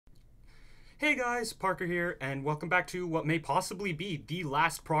Hey guys, Parker here, and welcome back to what may possibly be the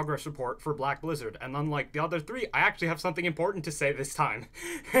last progress report for Black Blizzard. And unlike the other three, I actually have something important to say this time.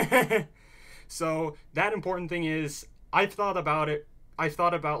 So, that important thing is, I've thought about it. I've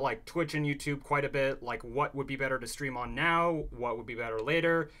thought about, like, Twitch and YouTube quite a bit, like, what would be better to stream on now, what would be better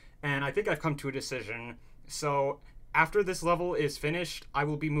later, and I think I've come to a decision. So, after this level is finished, I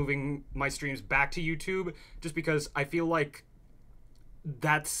will be moving my streams back to YouTube, just because I feel like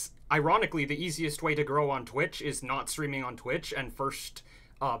that's ironically the easiest way to grow on Twitch is not streaming on Twitch and first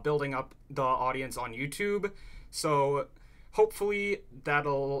building up the audience on YouTube. So hopefully that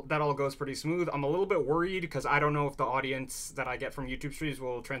all goes pretty smooth. I'm a little bit worried because I don't know if the audience that I get from YouTube streams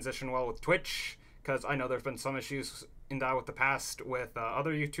will transition well with Twitch, because I know there's been some issues in that with the past with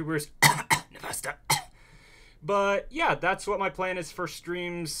other YouTubers. Nefesta. But yeah, that's what my plan is for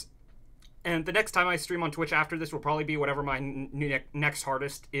streams. And the next time I stream on Twitch after this will probably be whatever my next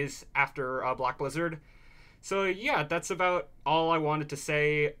hardest is after Black Blizzard. So yeah, that's about all I wanted to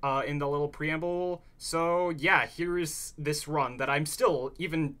say in the little preamble. So yeah, here's this run that I'm still,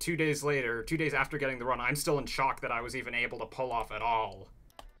 even 2 days later, 2 days after getting the run, I'm still in shock that I was even able to pull off at all.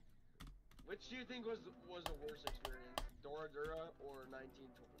 Which do you think was the worst experience? Dora Dura or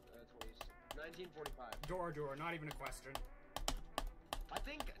 1945? Dora Dura, not even a question. I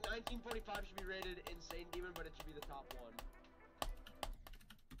think 1945 should be rated Insane Demon, but it should be the top one.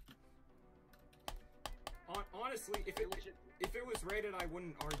 Honestly, if it was rated, I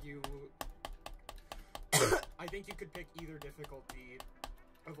wouldn't argue. I think you could pick either difficulty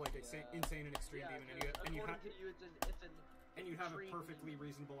of like Insane and Extreme Demon, and you have a perfectly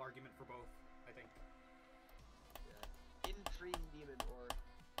reasonable argument for both. I think. Yeah. Insane Demon or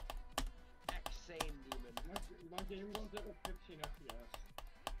Exane Demon. My game runs at 15 FPS.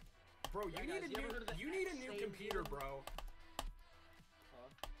 Bro, you need a new computer, bro. Huh?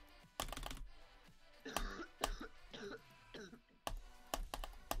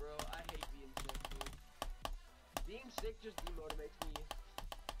 Bro, I hate being sick, dude. Being sick just demotivates me.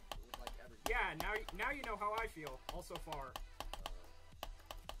 Like everything. Yeah, now you know how I feel. All so far.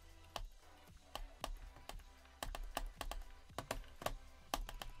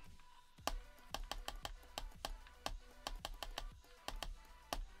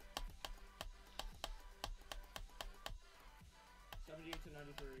 78 to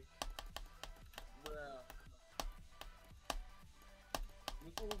 93. Yeah.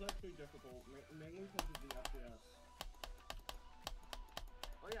 This one was actually difficult, mainly because of the FPS.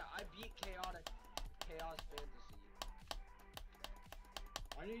 Oh yeah, I beat Chaos Fantasy.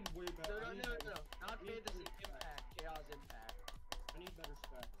 I need way better. No, not Fantasy, Impact, Chaos Impact. I need better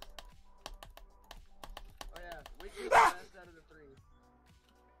specs. Oh yeah, which is the best out of the three?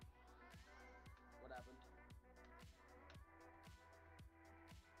 What happened?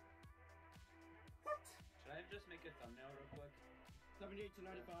 Should I just make a thumbnail real quick? 78 to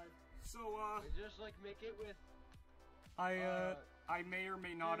 95. So Just like make it with. I may or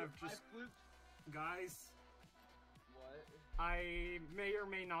may not have just guys. What? I may or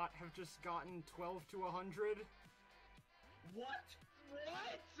may not have just gotten 12 to 100. What?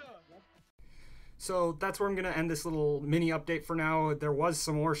 So that's where I'm gonna end this little mini update for now. There was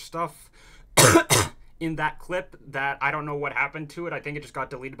some more stuff in that clip that I don't know what happened to it. I think it just got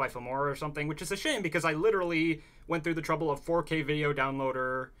deleted by Filmora or something, which is a shame because I literally went through the trouble of 4K video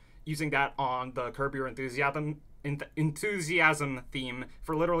downloader, using that on the Curb Your Enthusiasm theme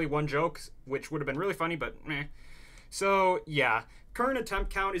for literally one joke, which would have been really funny, but meh. So yeah, current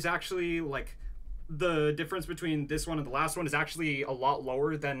attempt count is actually like, the difference between this one and the last one is actually a lot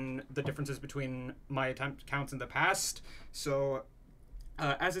lower than the differences between my attempt counts in the past. So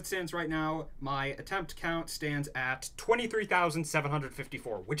as it stands right now, my attempt count stands at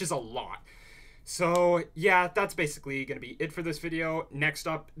 23,754, which is a lot. So yeah, that's basically going to be it for this video. Next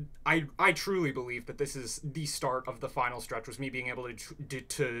up, I truly believe that this is the start of the final stretch, was me being able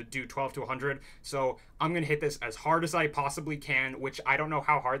to do 12 to 100. So I'm going to hit this as hard as I possibly can, which I don't know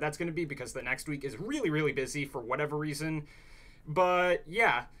how hard that's going to be because the next week is really, really busy for whatever reason. But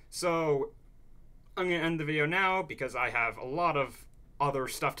yeah, so I'm going to end the video now because I have a lot of other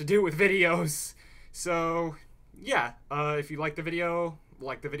stuff to do with videos. So yeah, if you like the video,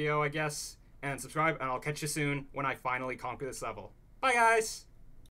 I guess, and subscribe, and I'll catch you soon when I finally conquer this level. Bye, guys!